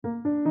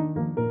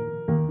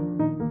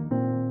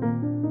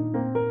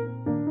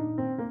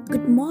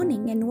Good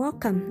morning and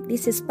welcome.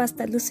 This is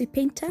Pastor Lucy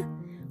Painter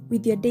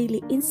with your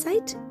daily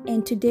insight,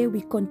 and today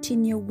we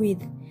continue with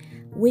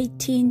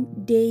waiting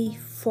day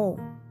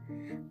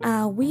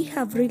 4. We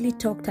have really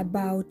talked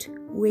about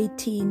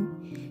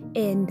waiting,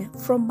 and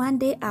from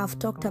Monday I've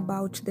talked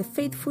about the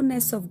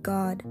faithfulness of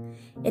God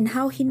and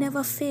how He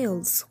never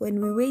fails.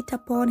 When we wait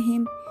upon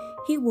Him,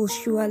 He will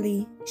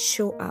surely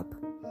show up.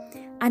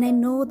 And I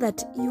know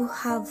that you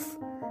have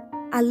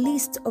a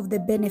list of the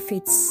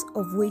benefits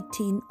of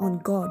waiting on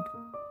God.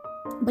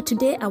 But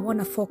today I want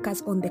to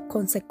focus on the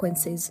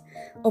consequences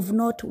of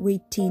not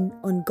waiting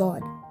on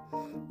God.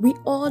 We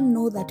all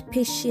know that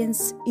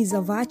patience is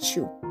a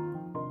virtue.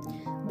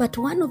 But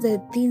one of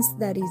the things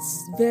that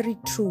is very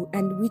true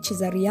and which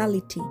is a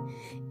reality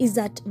is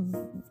that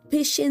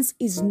patience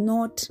is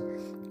not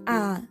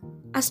a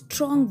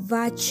strong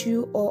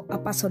virtue or a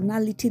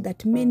personality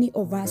that many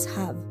of us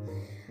have.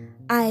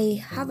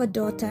 I have a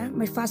daughter,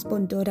 my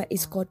firstborn daughter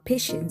is called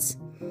Patience.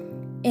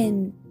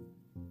 And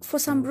for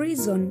some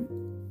reason,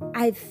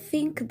 I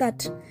think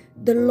that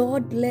the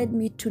Lord led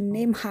me to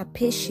name her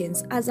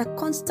Patience as a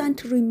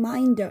constant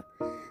reminder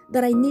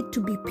that I need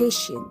to be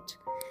patient,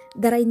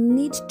 that I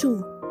need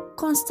to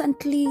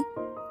constantly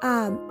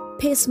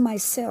pace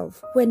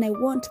myself when I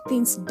want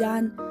things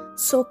done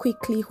so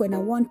quickly, when I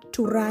want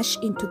to rush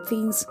into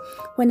things,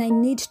 when I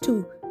need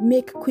to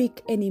make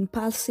quick and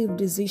impulsive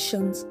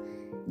decisions.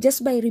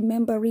 Just by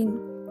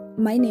remembering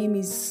my name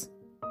is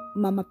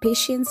Mama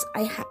Patience,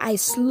 I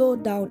slow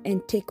down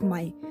and take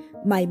my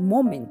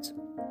moment,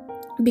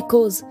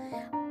 because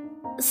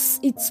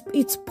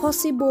it's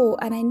possible,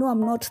 and I know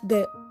I'm not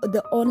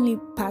the only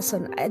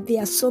person.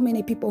 There are so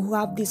many people who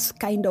have this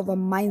kind of a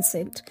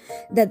mindset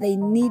that they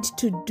need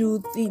to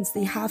do things,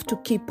 they have to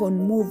keep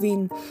on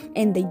moving,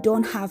 and they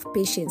don't have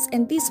patience.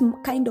 And this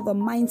kind of a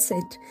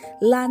mindset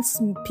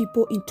lands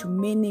people into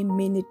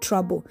many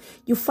trouble.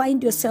 You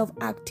find yourself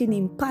acting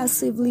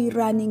impulsively,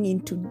 running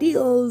into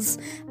deals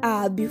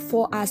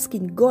before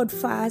asking God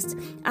first.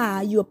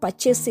 You're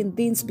purchasing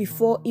things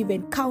before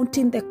even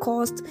counting the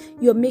cost.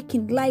 You're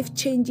making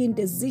life-changing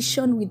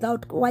decisions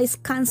without wise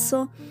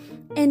counsel.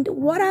 And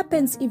what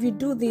happens if you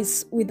do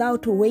this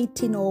without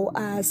waiting or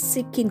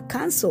seeking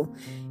counsel?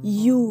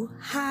 You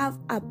have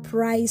a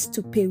price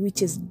to pay,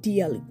 which is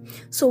dearly.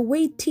 So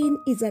waiting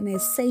is an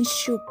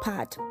essential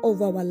part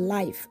of our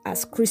life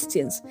as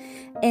Christians.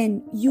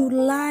 And you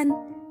learn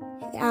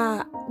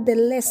the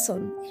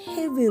lesson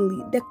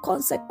heavily, the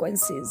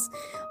consequences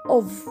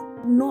of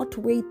not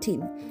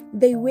waiting.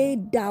 They weigh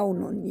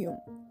down on you.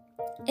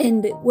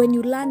 And when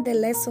you learn the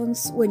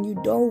lessons, when you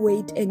don't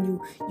wait and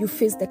you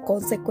face the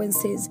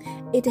consequences,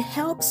 it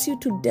helps you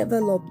to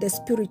develop the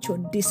spiritual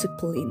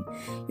discipline.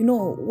 You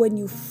know, when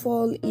you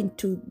fall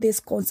into these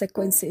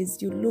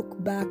consequences, you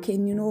look back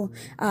and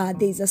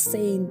there's a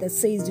saying that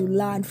says you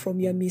learn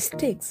from your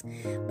mistakes.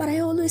 But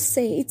I always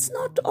say it's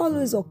not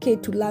always okay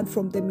to learn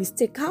from the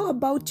mistake. How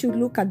about you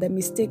look at the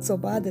mistakes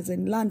of others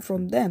and learn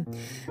from them?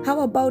 How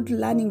about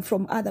learning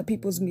from other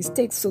people's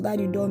mistakes so that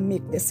you don't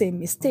make the same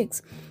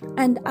mistakes?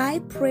 And I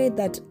pray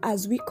that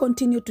as we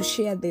continue to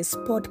share this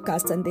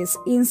podcast and these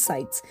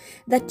insights,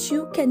 that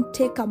you can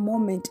take a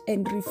moment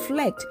and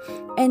reflect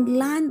and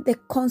learn the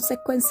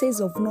consequences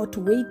of not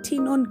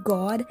waiting on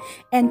God,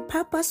 and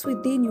purpose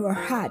within your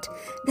heart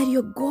that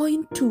you're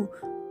going to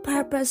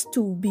purpose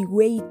to be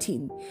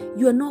waiting.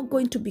 You're not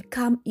going to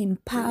become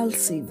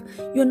impulsive.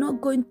 You're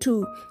not going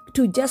to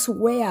just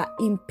wear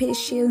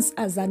impatience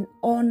as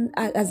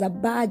a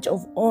badge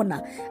of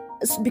honor,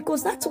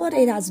 because that's what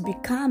it has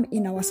become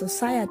in our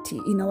society,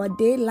 in our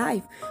day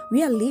life.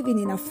 We are living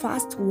in a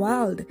fast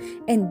world,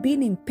 and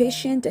being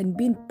impatient and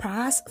being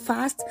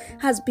fast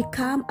has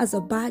become as a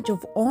badge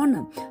of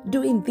honor.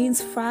 Doing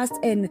things fast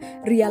and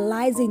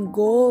realizing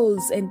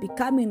goals and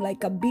becoming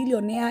like a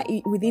billionaire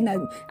within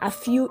a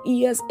few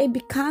years, it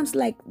becomes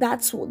like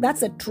that's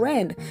a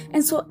trend.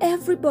 And so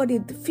everybody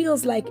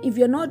feels like if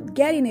you're not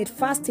getting it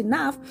fast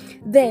enough,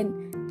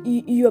 then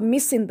you're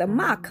missing the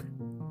mark.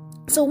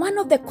 So one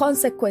of the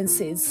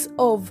consequences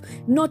of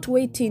not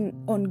waiting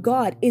on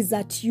God is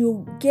that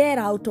you get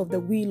out of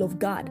the will of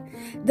God.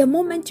 The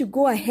moment you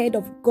go ahead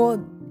of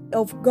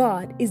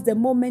God is the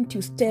moment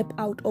you step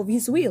out of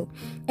His will.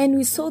 And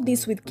we saw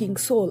this with King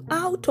Saul,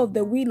 out of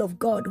the will of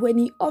God, when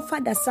he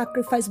offered a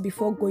sacrifice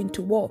before going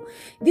to war.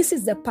 This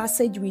is the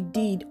passage we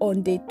did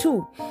on day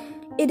 2.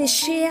 It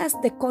shares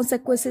the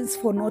consequences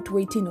for not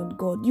waiting on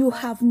God. You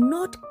have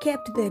not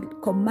kept the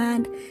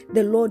command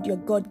the Lord your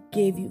God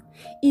gave you.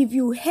 If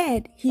you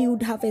had, He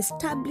would have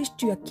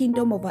established your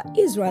kingdom over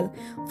Israel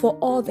for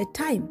all the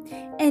time.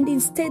 And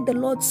instead, the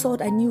Lord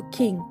sought a new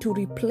king to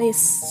replace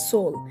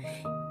Saul.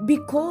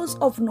 Because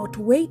of not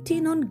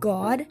waiting on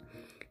God,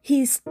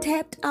 he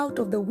stepped out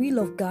of the will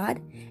of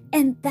God,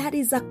 and that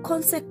is a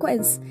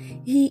consequence.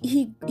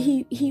 He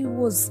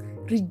was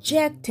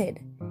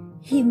rejected.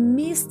 He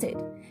missed it.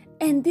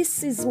 And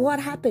this is what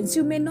happens.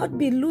 You may not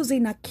be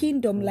losing a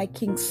kingdom like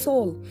King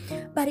Saul,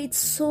 but it's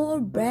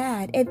so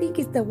bad. I think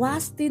it's the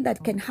worst thing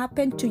that can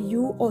happen to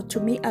you or to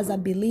me as a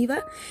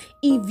believer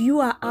if you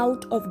are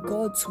out of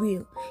God's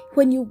will.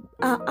 When you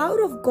are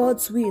out of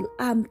God's will,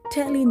 I'm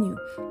telling you,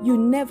 you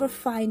never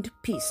find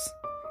peace.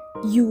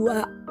 You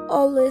are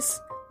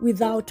always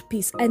without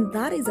peace, and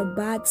that is a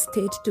bad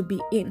state to be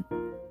in.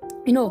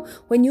 You know,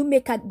 when you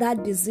make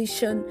that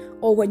decision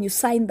or when you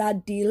sign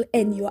that deal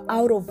and you're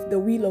out of the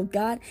will of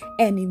God,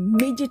 and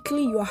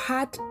immediately your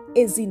heart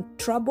is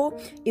troubled,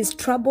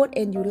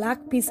 and you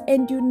lack peace,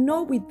 and you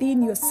know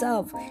within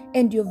yourself,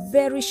 and you're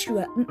very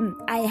sure,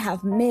 I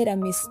have made a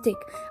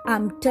mistake.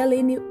 I'm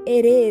telling you,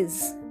 it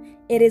is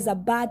a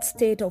bad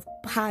state of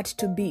heart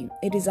to be.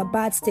 It is a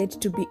bad state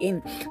to be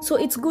in. So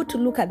it's good to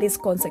look at these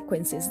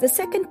consequences. The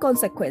second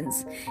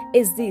consequence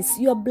is this: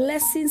 your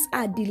blessings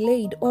are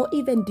delayed or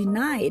even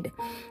denied.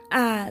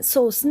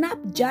 So snap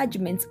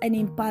judgments and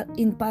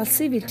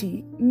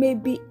impulsivity may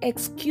be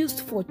excused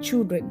for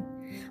children,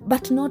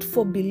 but not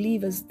for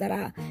believers that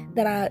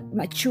are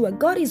mature.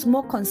 God is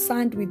more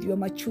concerned with your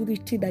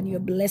maturity than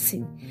your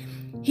blessing.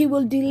 He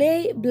will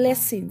delay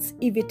blessings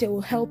if it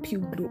will help you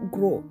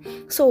grow.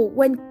 So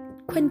when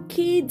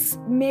kids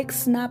make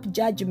snap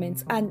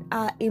judgments and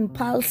are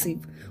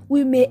impulsive,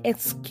 we may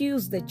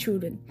excuse the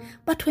children.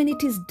 But when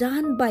it is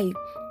done by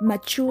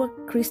mature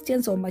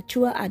Christians or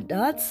mature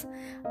adults,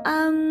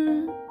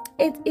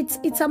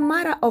 it's a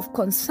matter of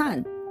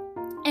concern.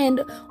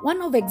 And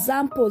one of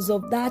examples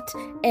of that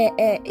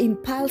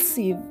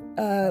impulsive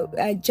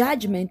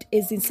judgment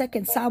is in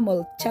 2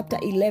 Samuel chapter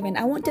 11.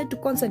 I wanted to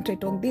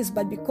concentrate on this,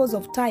 but because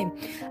of time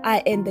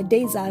and the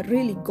days are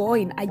really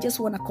going, I just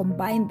want to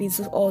combine this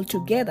all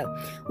together.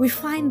 We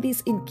find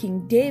this in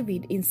King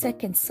David in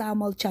 2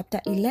 Samuel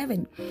chapter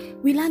 11.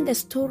 We learn the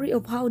story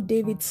of how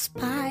David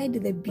spied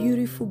the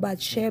beautiful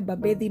Bathsheba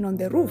bathing on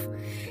the roof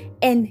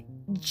and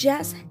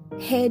just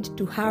had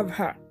to have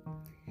her.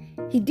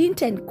 He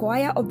didn't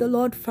inquire of the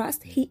Lord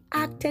first. He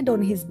acted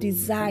on his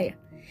desire,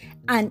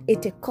 and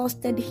it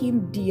costed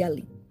him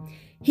dearly.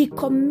 He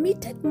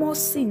committed more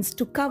sins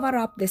to cover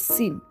up the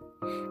sin.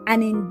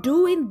 And in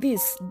doing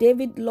this,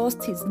 David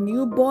lost his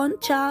newborn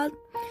child,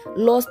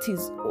 lost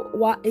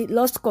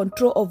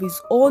control of his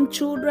own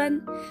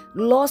children,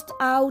 lost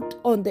out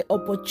on the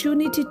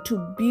opportunity to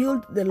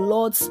build the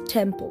Lord's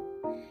temple,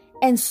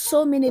 and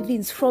so many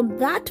things. From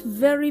that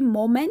very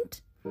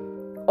moment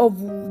of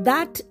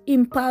that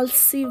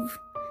impulsive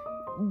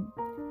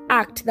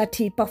act that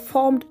he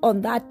performed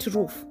on that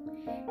roof,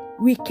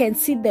 we can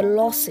see the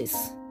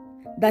losses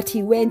that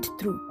he went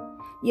through.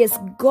 Yes,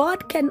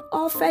 God can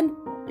often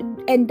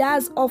and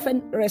does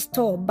often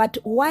restore, but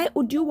why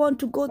would you want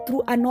to go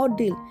through an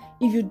ordeal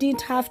if you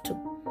didn't have to?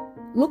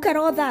 Look at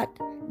all that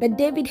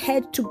David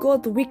had to go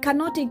through. We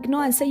cannot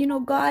ignore and say,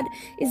 God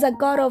is a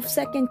God of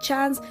second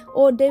chance.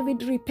 Oh,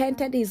 David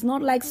repented. He's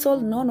not like Saul.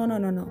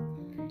 No.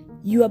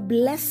 Your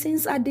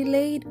blessings are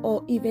delayed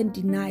or even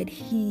denied.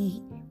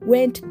 He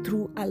went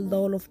through a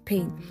lot of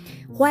pain.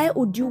 Why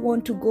would you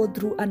want to go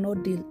through an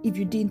ordeal if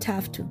you didn't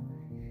have to?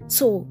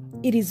 So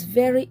it is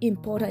very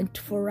important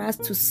for us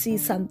to see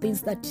some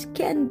things that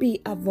can be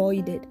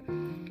avoided.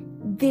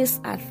 These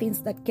are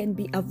things that can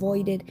be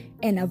avoided,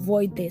 and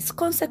avoid this.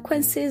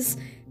 Consequence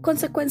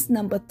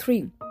number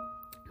 3.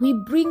 We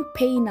bring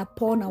pain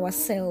upon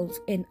ourselves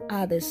and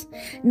others.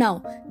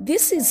 Now,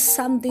 this is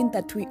something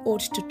that we ought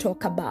to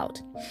talk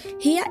about.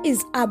 Here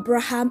is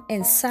Abraham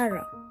and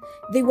Sarah.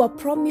 They were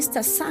promised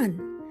a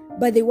son,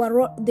 but they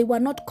were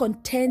not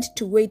content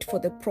to wait for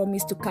the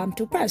promise to come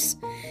to pass.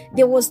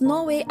 There was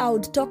no way I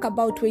would talk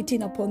about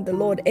waiting upon the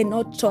Lord and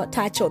not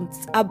touch on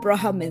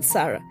Abraham and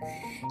Sarah,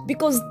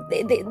 because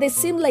they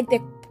seem like the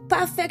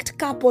perfect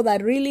couple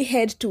that really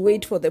had to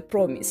wait for the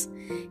promise.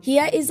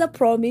 Here is a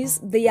promise.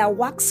 They are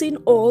waxing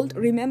old.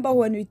 Remember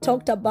when we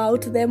talked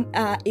about them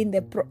in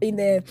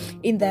the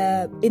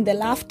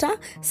laughter?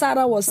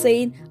 Sarah was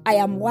saying, "I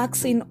am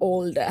waxing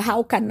old.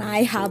 How can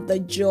I have the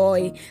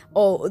joy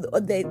or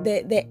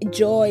the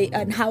joy,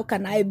 and how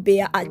can I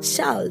bear a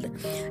child?"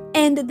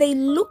 And they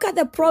look at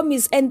the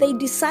promise and they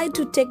decide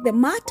to take the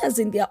matters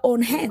in their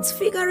own hands,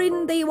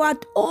 figuring they were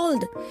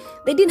old.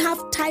 They didn't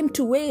have time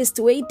to waste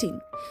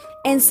waiting.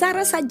 And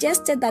Sarah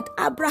suggested that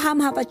Abraham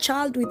have a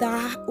child with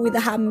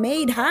her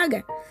maid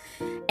Hagar,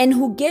 and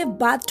who gave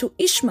birth to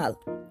Ishmael.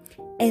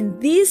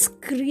 And this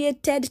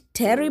created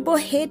terrible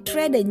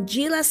hatred and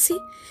jealousy,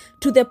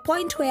 to the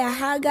point where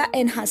Hagar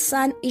and her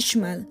son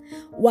Ishmael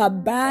were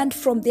banned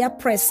from their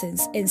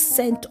presence and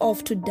sent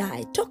off to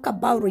die. Talk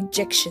about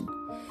rejection.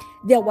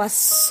 There was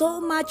so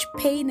much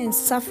pain and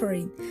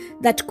suffering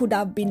that could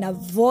have been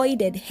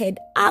avoided had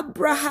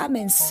Abraham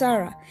and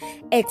Sarah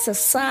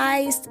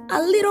exercised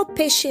a little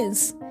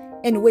patience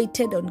and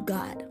waited on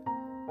God.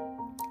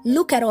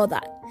 Look at all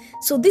that.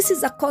 So this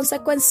is a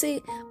consequence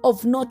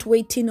of not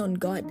waiting on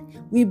God.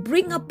 We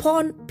bring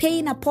upon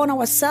pain upon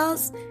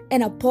ourselves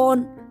and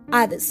upon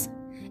others.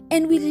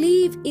 And we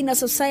live in a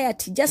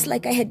society, just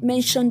like I had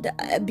mentioned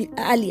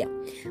earlier,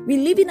 we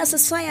live in a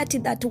society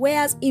that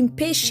wears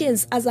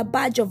impatience as a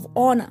badge of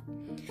honor.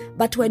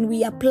 But when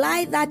we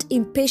apply that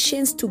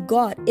impatience to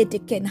God,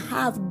 it can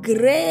have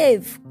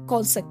grave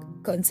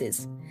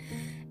consequences.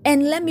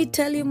 And let me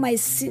tell you, my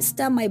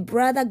sister, my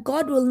brother,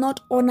 God will not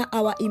honor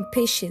our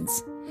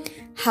impatience.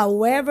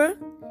 However,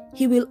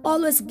 He will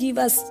always give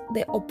us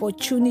the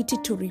opportunity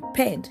to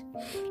repent,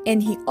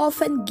 and He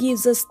often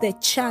gives us the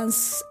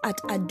chance at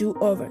a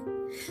do-over.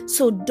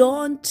 So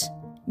don't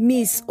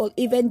miss or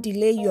even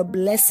delay your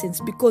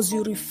blessings because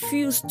you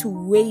refuse to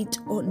wait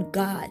on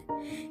God.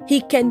 He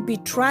can be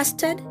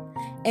trusted,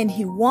 and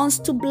He wants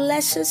to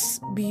bless us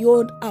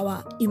beyond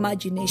our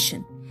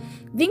imagination.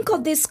 Think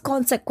of these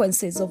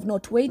consequences of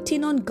not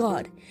waiting on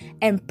God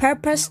and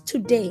purpose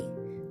today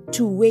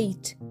to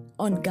wait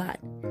on God.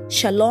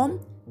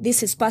 Shalom,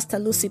 this is Pastor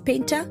Lucy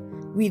Painter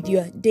with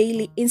your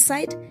daily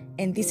insight,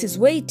 and this is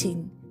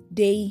Waiting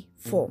Day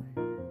 4.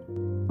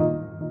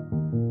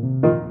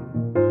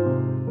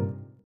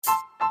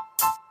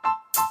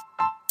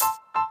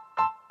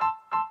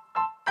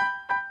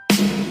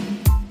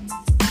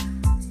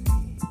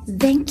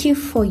 Thank you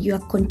for your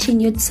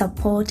continued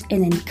support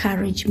and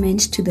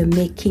encouragement to the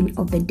making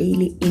of the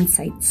Daily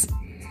Insights.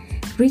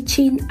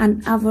 Reaching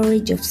an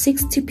average of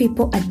 60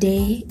 people a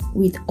day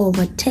with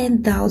over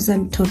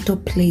 10,000 total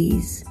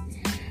plays.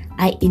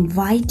 I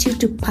invite you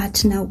to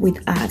partner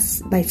with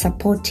us by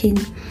supporting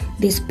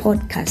this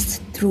podcast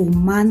through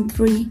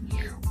monthly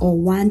or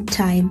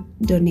one-time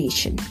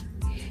donation.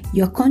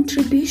 Your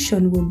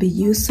contribution will be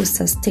used to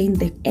sustain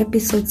the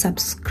episode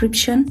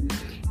subscription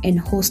and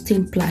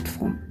hosting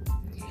platform.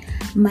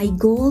 My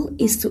goal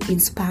is to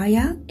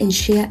inspire and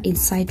share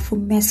insightful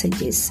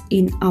messages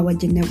in our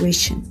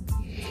generation,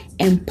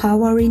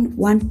 empowering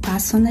one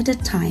person at a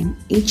time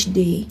each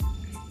day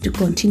to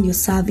continue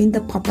serving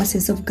the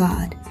purposes of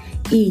God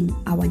in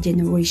our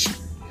generation.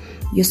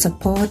 Your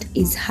support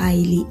is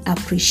highly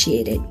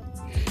appreciated.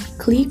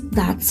 Click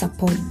that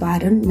support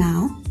button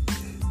now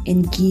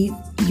and give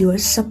your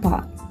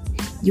support.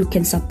 You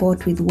can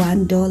support with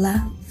 $1,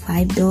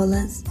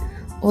 $5,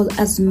 or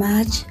as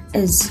much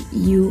as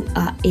you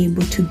are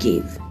able to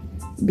give.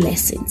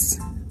 Blessings.